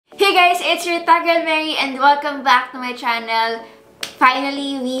Hey guys, it's your Tagal Mary and welcome back to my channel.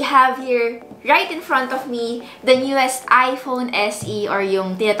 Finally, we have here right in front of me the newest iPhone SE or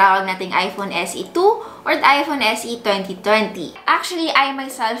yung tinatawag nating iPhone SE 2 or the iPhone SE 2020. Actually, I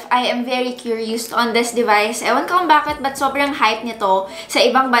myself, I am very curious on this device. Ewan ko kung bakit, but sobrang hype nito sa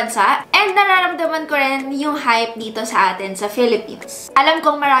ibang bansa. And nararamdaman ko rin yung hype dito sa atin sa Philippines. Alam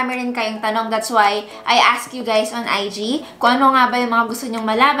kong marami rin kayong tanong, that's why I ask you guys on IG kung ano nga ba yung mga gusto nyong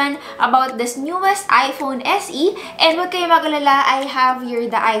malaman about this newest iPhone SE. And huwag kayong mag-alala, I have here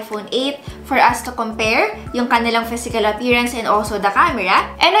the iPhone 8 for us to compare yung kanilang physical appearance and also the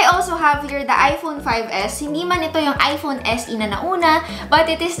camera. And I also have here the iPhone 5s. Hindi man ito yung iPhone SE na nauna, but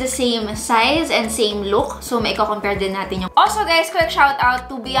it is the same size and same look. So, may compare din natin yung... Also guys, quick shout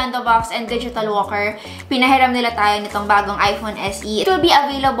out to Beyond the Box and Digital Walker. Pinahiram nila tayo nitong bagong iPhone SE. It will be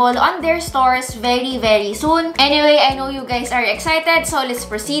available on their stores very soon. Anyway, I know you guys are excited, so let's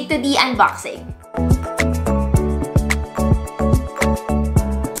proceed to the unboxing.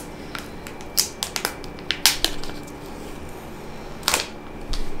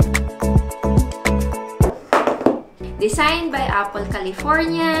 Designed by Apple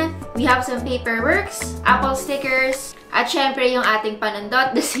California. We have some paperworks, Apple stickers, at syempre yung ating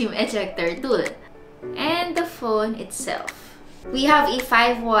panundot, the SIM ejector tool. And the phone itself. We have a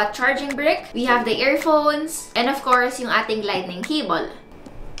 5-watt charging brick, we have the earphones, and of course, yung ating lightning cable.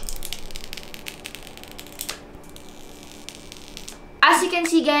 As you can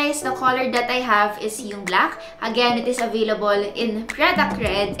see guys, the color that I have is yung black. Again, it is available in product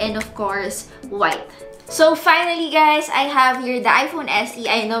red and of course, white. So finally guys, I have here the iPhone SE.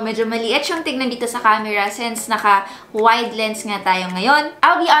 I know medyo maliit siyang tignan dito sa camera since naka-wide lens nga tayo ngayon.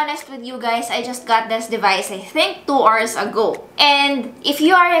 I'll be honest with you guys, I just got this device I think 2 hours ago. And if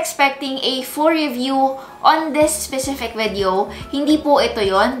you are expecting a full review on this specific video, hindi po ito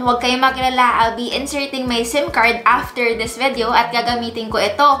yon. Huwag kayong mag-alala, I'll be inserting my SIM card after this video at gagamitin ko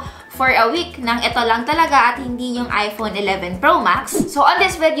ito for a week nang ito lang talaga at hindi yung iPhone 11 Pro Max. So on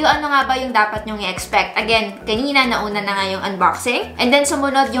this video, ano nga ba yung dapat nyong i-expect? Again, kanina nauna na nga yung unboxing. And then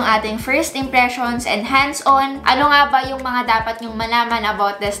sumunod yung ating first impressions and hands-on. Ano nga ba yung mga dapat nyong malaman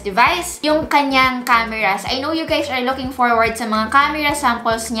about this device? Yung kanyang cameras. I know you guys are looking forward sa mga camera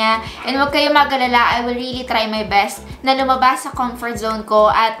samples niya. And huwag kayong mag-alala, I will really try my best na lumabas sa comfort zone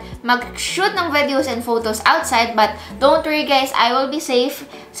ko at mag-shoot ng videos and photos outside. But don't worry guys, I will be safe.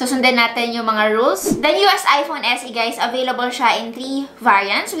 Susundin natin yung mga rules. The newest iPhone SE guys, available siya in 3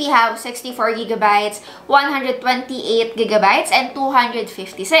 variants. We have 64GB, 128GB, and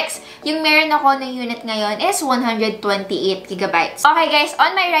 256. Yung meron ako na unit ngayon is 128GB. Okay guys,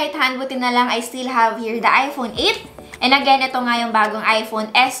 on my right hand, buti na lang I still have here the iPhone 8. And again, ito nga yung bagong iPhone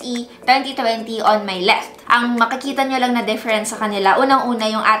SE 2020 on my left. Ang makikita nyo lang na difference sa kanila, unang-una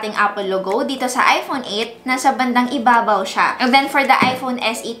yung ating Apple logo. Dito sa iPhone 8, nasa bandang ibabaw siya. And then for the iPhone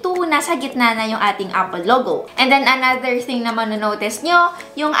SE 2, nasa gitna na yung ating Apple logo. And then another thing na manonotice nyo,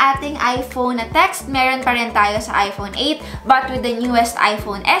 yung ating iPhone na text, meron pa rin tayo sa iPhone 8. But with the newest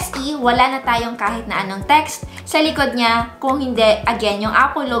iPhone SE, wala na tayong kahit na anong text sa likod niya. Kung hindi, again, yung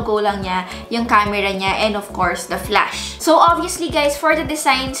Apple logo lang niya, yung camera niya, and of course, the flash. So obviously guys, for the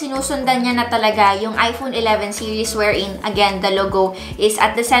design, sinusundan niya na talaga yung iPhone 11 series wherein, again, the logo is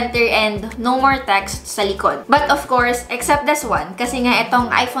at the center and no more text sa likod. But of course, except this one, kasi nga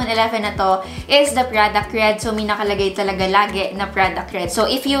itong iPhone 11 na to is the product red, so may nakalagay talaga lagi na product red.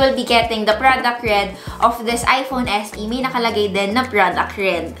 So if you will be getting the product red of this iPhone SE, may nakalagay din na product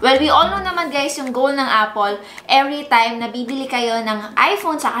red. Well, we all know naman guys, yung goal ng Apple, every time na bibili kayo ng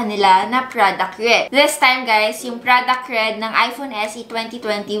iPhone sa kanila na product red. This time guys, yung product red ng iPhone SE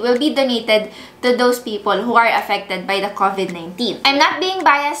 2020 will be donated to those people who are affected by the COVID-19. I'm not being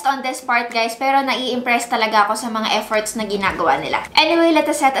biased on this part guys, pero nai-impress talaga ako sa mga efforts na ginagawa nila. Anyway, let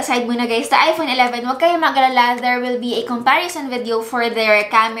us set aside muna guys the iPhone 11. Huwag kayong mag-alala, there will be a comparison video for their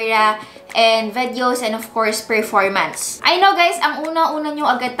camera and videos and of course performance. I know guys, ang una-una nyo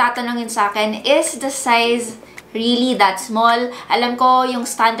agad tatanungin sa akin is the size really that small. Alam ko, yung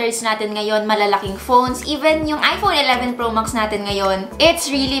standards natin ngayon, malalaking phones. Even yung iPhone 11 Pro Max natin ngayon,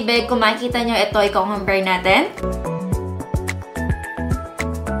 it's really big. Kung makikita nyo ito, i-compare natin.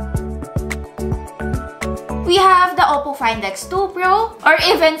 We have the Oppo Find X2 Pro or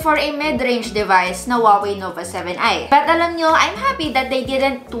even for a mid-range device na Huawei Nova 7i. But alam nyo, I'm happy that they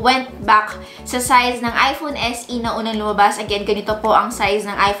didn't went back sa size ng iPhone SE na unang lumabas. Again, ganito po ang size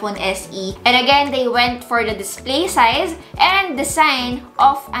ng iPhone SE. And again, they went for the display size and design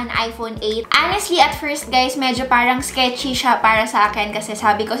of an iPhone 8. Honestly, at first guys, medyo parang sketchy siya para sa akin kasi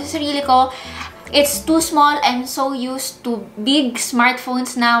sabi ko sa sarili ko, It's too small. I'm so used to big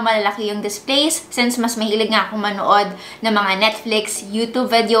smartphones na malalaki yung displays since mas mahilig nga akong manood ng mga Netflix,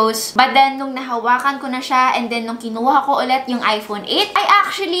 YouTube videos. But then, nung nahawakan ko na siya and then nung kinuha ko ulit yung iPhone 8, I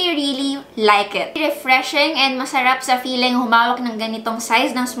actually really like it. Refreshing and masarap sa feeling humawak ng ganitong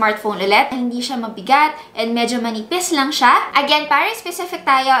size ng smartphone ulit. Hindi siya mabigat and medyo manipis lang siya. Again, para specific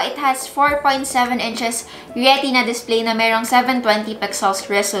tayo, it has 4.7 inches Retina display na merong 720 pixels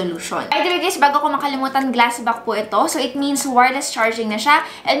resolution. By the way guys, bago ko makalimutan, glass back po ito. So it means wireless charging na siya.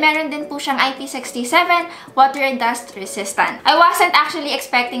 And meron din po siyang IP67, water and dust resistant. I wasn't actually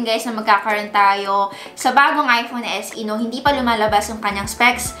expecting guys na magkakaroon tayo sa bagong iPhone SE, no? Hindi pa lumalabas yung kanyang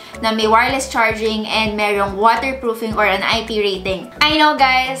specs na may wireless charging and merong waterproofing or an IP rating. I know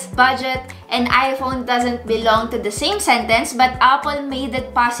guys, budget and iPhone doesn't belong to the same sentence, but Apple made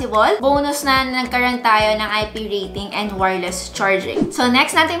it possible. Bonus na nagkaroon tayo ng IP rating and wireless charging. So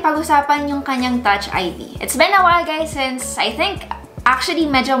next natin pag-usapan yung kanyang Touch ID. It's been a while guys since I think actually,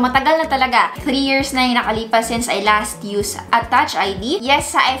 medyo matagal na talaga. 3 years na yung nakalipas since I last used a Touch ID.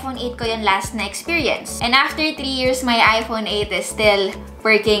 Yes, sa iPhone 8 ko yung last na experience. And after 3 years, my iPhone 8 is still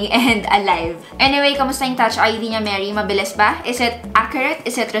working and alive. Anyway, kamusta yung Touch ID niya, Mary? Mabilis ba? Is it accurate?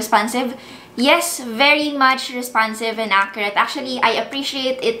 Is it responsive? Yes, very much responsive and accurate. Actually, I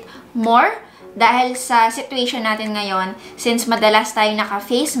appreciate it more dahil sa situation natin ngayon, since madalas tayo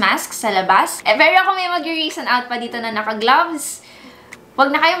naka-face mask sa labas. Pero ako may mag-reason out pa dito na naka-gloves.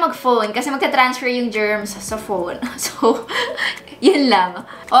 Huwag na kayo mag-phone kasi magta-transfer yung germs sa phone. So, yun lang.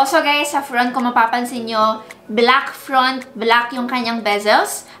 Also guys, sa front, kung mapapansin nyo, black front, black yung kanyang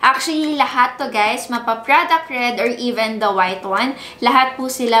bezels. Actually, lahat to guys, mapa-product red or even the white one, lahat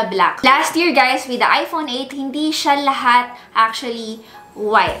po sila black. Last year guys, with the iPhone 8, hindi siya lahat actually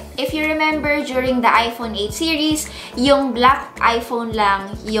white. If you remember, during the iPhone 8 series, yung black iPhone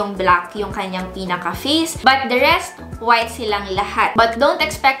lang yung black yung kanyang pinaka-face. But the rest, white silang lahat. But don't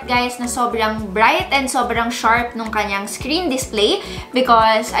expect guys na sobrang bright and sobrang sharp nung kanyang screen display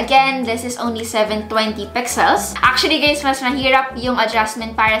because again, this is only 720 pixels. Actually guys, mas mahirap yung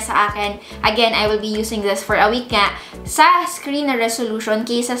adjustment para sa akin. Again, I will be using this for a week nga sa screen resolution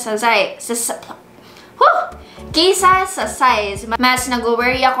kaysa sa kaysa sa size. Mas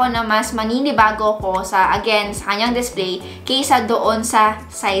nag-worry ako na mas maninibago ko sa, again, sa kanyang display kaysa doon sa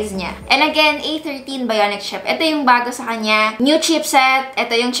size niya. And again, A13 Bionic chip. Ito yung bago sa kanya. New chipset.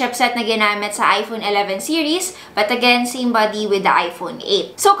 Ito yung chipset na ginamit sa iPhone 11 series. But again, same body with the iPhone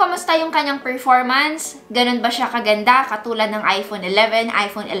 8. So, kamusta yung kanyang performance? Ganun ba siya kaganda katulad ng iPhone 11,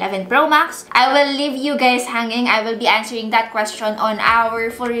 iPhone 11 Pro Max? I will leave you guys hanging. I will be answering that question on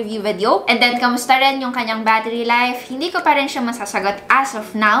our full review video. And then, kamusta rin yung kanyang battery life? Hindi ko pa rin siya masasagot as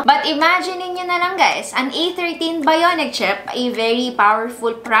of now. But imagine nyo na lang guys, an A13 Bionic chip, a very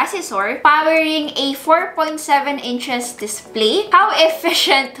powerful processor, powering a 4.7 inches display. How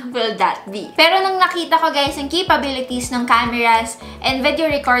efficient will that be? Pero nung nakita ko guys yung capabilities ng cameras and video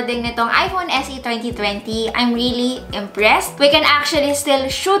recording nitong iPhone SE 2020, I'm really impressed. We can actually still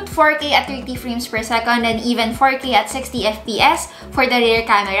shoot 4K at 30 frames per second and even 4K at 60 FPS for the rear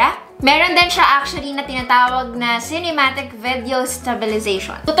camera. Meron din siya actually na tinatawag na Cinematic Video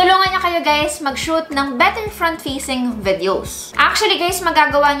Stabilization. Tutulungan niya kayo guys mag-shoot ng better front-facing videos. Actually guys,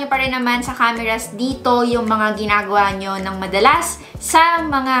 magagawa niyo pa rin naman sa cameras dito yung mga ginagawa niyo ng madalas sa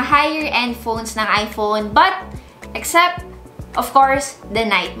mga higher-end phones ng iPhone, but except of course, the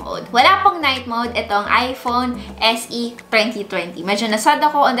night mode. Wala pong night mode itong iPhone SE 2020. Medyo nasad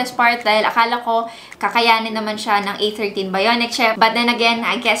ako on this part dahil akala ko kakayanin naman siya ng A13 Bionic chip. But then again,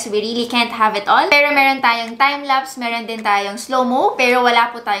 I guess we really can't have it all. Pero meron tayong time-lapse, meron din tayong slow-mo, pero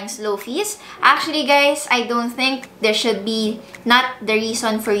wala po tayong slow fees. Actually guys, I don't think there should be not the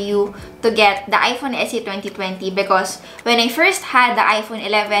reason for you to get the iPhone SE 2020 because when I first had the iPhone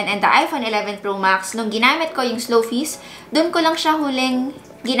 11 and the iPhone 11 Pro Max, nung ginamit ko yung slow fees, dun ko lang siya huling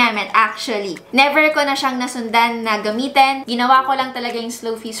ginamit actually. Never ko na siyang nasundan na gamitin. Ginawa ko lang talaga yung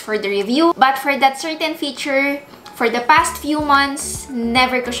slow fees for the review. But for that certain feature, for the past few months,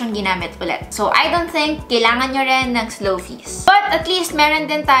 never ko siyang ginamit ulit. So, I don't think kailangan nyo rin ng slow fees. But at least, meron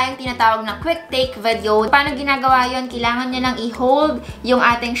din tayong tinatawag na quick take video. Paano ginagawa yun? Kailangan nyo lang i-hold yung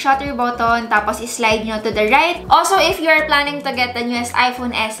ating shutter button, tapos i-slide nyo to the right. Also, if you are planning to get the newest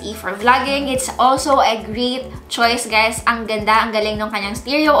iPhone SE for vlogging, it's also a great choice, guys. Ang ganda, ang galing ng kanyang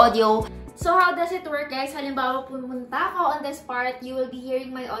stereo audio. So, how does it work, guys? Halimbawa, pumunta ako on this part, you will be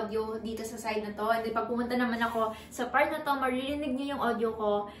hearing my audio dito sa side na to. And then, pag pumunta naman ako sa part na to, maririnig nyo yung audio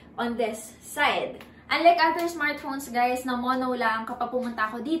ko on this side. Unlike other smartphones, guys, na mono lang, kapag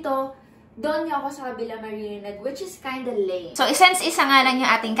pumunta ako dito, doon niyo ako sa kabila maririnig, which is kinda lame. So, since isa nga lang yung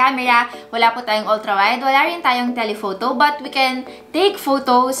ating camera, wala po tayong ultra-wide, wala rin tayong telephoto, but we can take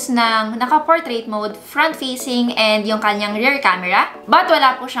photos ng naka-portrait mode, front-facing, and yung kanyang rear camera. But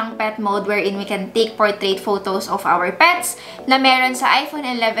wala po siyang pet mode wherein we can take portrait photos of our pets na meron sa iPhone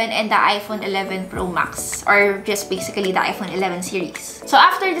 11 and the iPhone 11 Pro Max, or just basically the iPhone 11 series. So,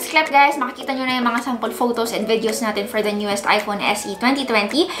 after this clip, guys, makikita nyo na yung mga sample photos and videos natin for the newest iPhone SE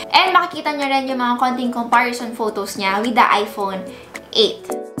 2020, and makikita nyo rin yung mga konting comparison photos niya with the iPhone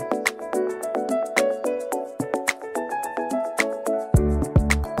 8.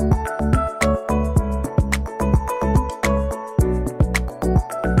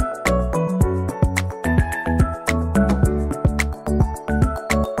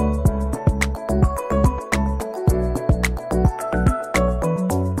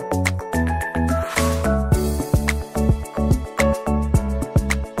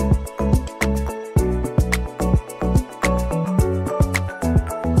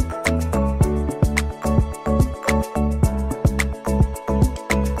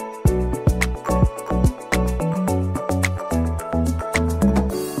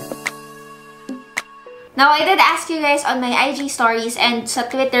 Now, I did ask you guys on my IG stories and sa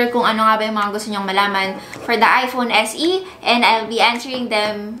Twitter kung ano nga ba yung mga gusto nyong malaman for the iPhone SE, and I'll be answering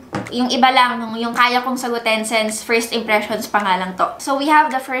them. Yung iba lang, yung kaya kong sagutin since first impressions pa nga lang to. So, we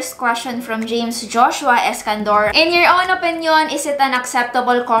have the first question from James Joshua Escandor. In your own opinion, is it an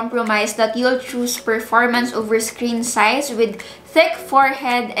acceptable compromise that you'll choose performance over screen size with thick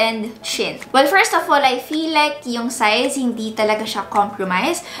forehead and chin? Well, first of all, I feel like yung size, hindi talaga siya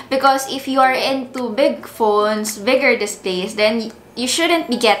compromise. Because if you are into big phones, bigger displays, then you shouldn't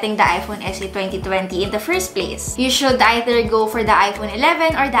be getting the iPhone SE 2020 in the first place. You should either go for the iPhone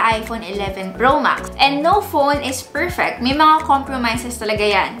 11 or the iPhone 11 Pro Max. And no phone is perfect. May mga compromises talaga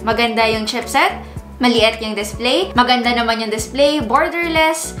yan. Maganda yung chipset, maliit yung display, maganda naman yung display,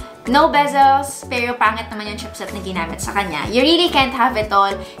 borderless, no bezels, pero pangit naman yung chipset na ginamit sa kanya. You really can't have it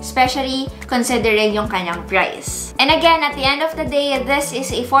all, especially considering yung kanyang price. And again, at the end of the day, this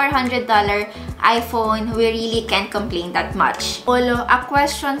is a $400 iPhone. We really can't complain that much. Polo, a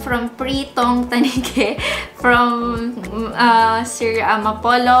question from Pritong Tanike from Sir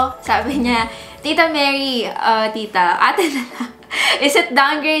Amapolo. Sabi niya, Tita Mary, tita, ate na lang. Is it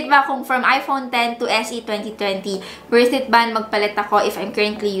downgrade ba kung from iPhone 10 to SE 2020? Worth it ba magpalit ako if I'm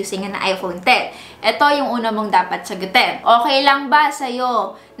currently using an iPhone 10? Ito yung una mong dapat sagutin. Okay lang ba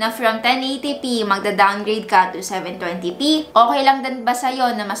sa'yo na from 1080p magda-downgrade ka to 720p? Okay lang din ba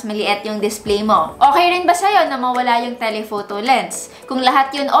sa'yo na mas maliit yung display mo? Okay rin ba sa'yo na mawala yung telephoto lens? Kung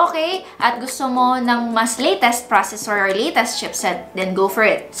lahat yun okay at gusto mo ng mas latest processor or latest chipset, then go for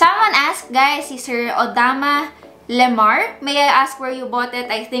it. Someone asked, guys, si Sir Odama Lemar, may I ask where you bought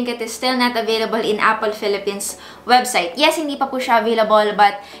it? I think it is still not available in Apple Philippines website. Yes, hindi pa po siya available,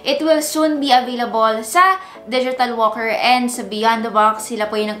 but it will soon be available sa Digital Walker and sa Beyond the Box.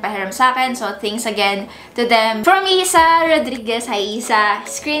 Sila po yung nagpahiram sa akin, so thanks again to them. From Isa Rodriguez, hi Isa,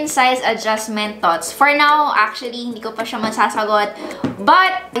 screen size adjustment thoughts. For now, actually, hindi ko pa siya masasagot.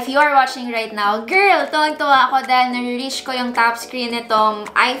 But, if you are watching right now, girl, tuwang-tuwa ako dahil nare-reach ko yung top screen nitong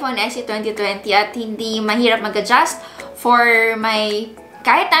iPhone SE 2020 at hindi mahirap mag-adjust for my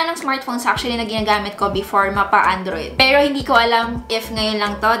kahit anong smartphones actually na ginagamit ko before mapa-Android. Pero hindi ko alam if ngayon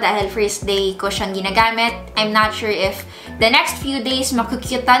lang to dahil first day ko siyang ginagamit. I'm not sure if the next few days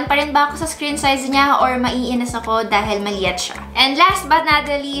makukyutan pa rin ba ako sa screen size niya or maiinis ako dahil maliit siya. And last but not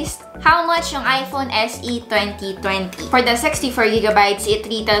the least, how much yung iPhone SE 2020? For the 64GB, it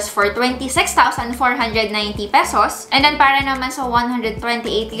retails for 26,490 pesos. And then para naman sa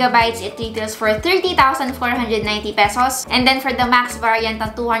 128GB, it retails for 30,490 pesos. And then for the max variant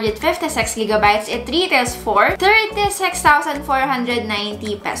ng 256GB, it retails for 36,490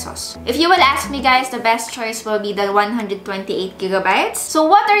 pesos. If you will ask me, guys, the best choice will be the 128GB. So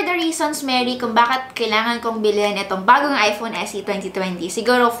what are the reasons, Mary, kung bakit kailangan kong bilhin itong bagong iPhone SE 2020?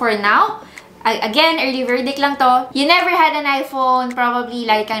 Siguro for now, again, early verdict lang to. You never had an iPhone, probably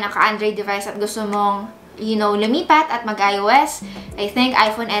lagi kang naka-Android device at gusto mong, you know, lumipat at mag-iOS. I think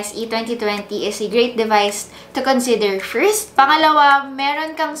iPhone SE 2020 is a great device to consider first. Pangalawa,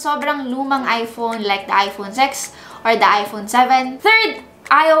 meron kang sobrang lumang iPhone like the iPhone 6 or the iPhone 7. Third,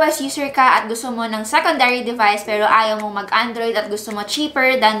 iOS user ka at gusto mo ng secondary device pero ayaw mong mag-Android at gusto mo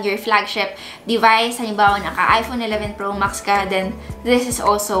cheaper than your flagship device. Halimbawa, naka-iPhone 11 Pro Max ka, then this is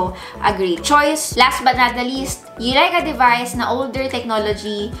also a great choice. Last but not the least, you like a device na older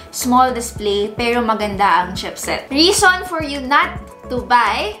technology, small display, pero maganda ang chipset. Reason for you not to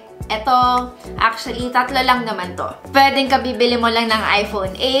buy Ito, actually, 3 lang naman to. Pwedeng kabibili mo lang ng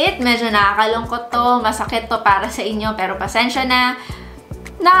iPhone 8. Medyo nakakalungkot to. Masakit to para sa inyo, pero pasensya na.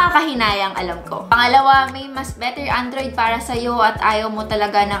 Nakakahinayang, alam ko. Pangalawa, may mas better Android para sa'yo at ayaw mo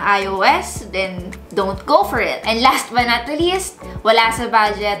talaga ng iOS, then don't go for it. And last but not least, wala sa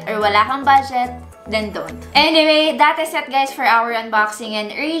budget or wala kang budget, then don't. Anyway, that is it guys for our unboxing and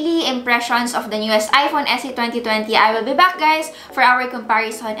early impressions of the newest iPhone SE 2020. I will be back guys for our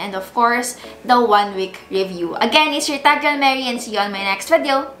comparison and of course, the 1-week review. Again, it's your Tagral Mary and see you on my next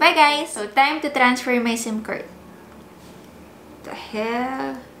video. Bye guys! So, time to transfer my SIM card. The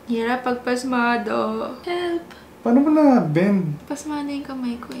hell? Hirap pagpasmado. Help! Paano mo na-bend? Pasmado yung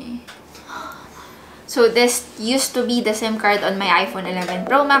kamay ko eh. So, this used to be the SIM card on my iPhone 11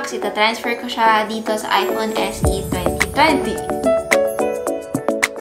 Pro Max. Ita-transfer ko siya dito sa iPhone SE 2020.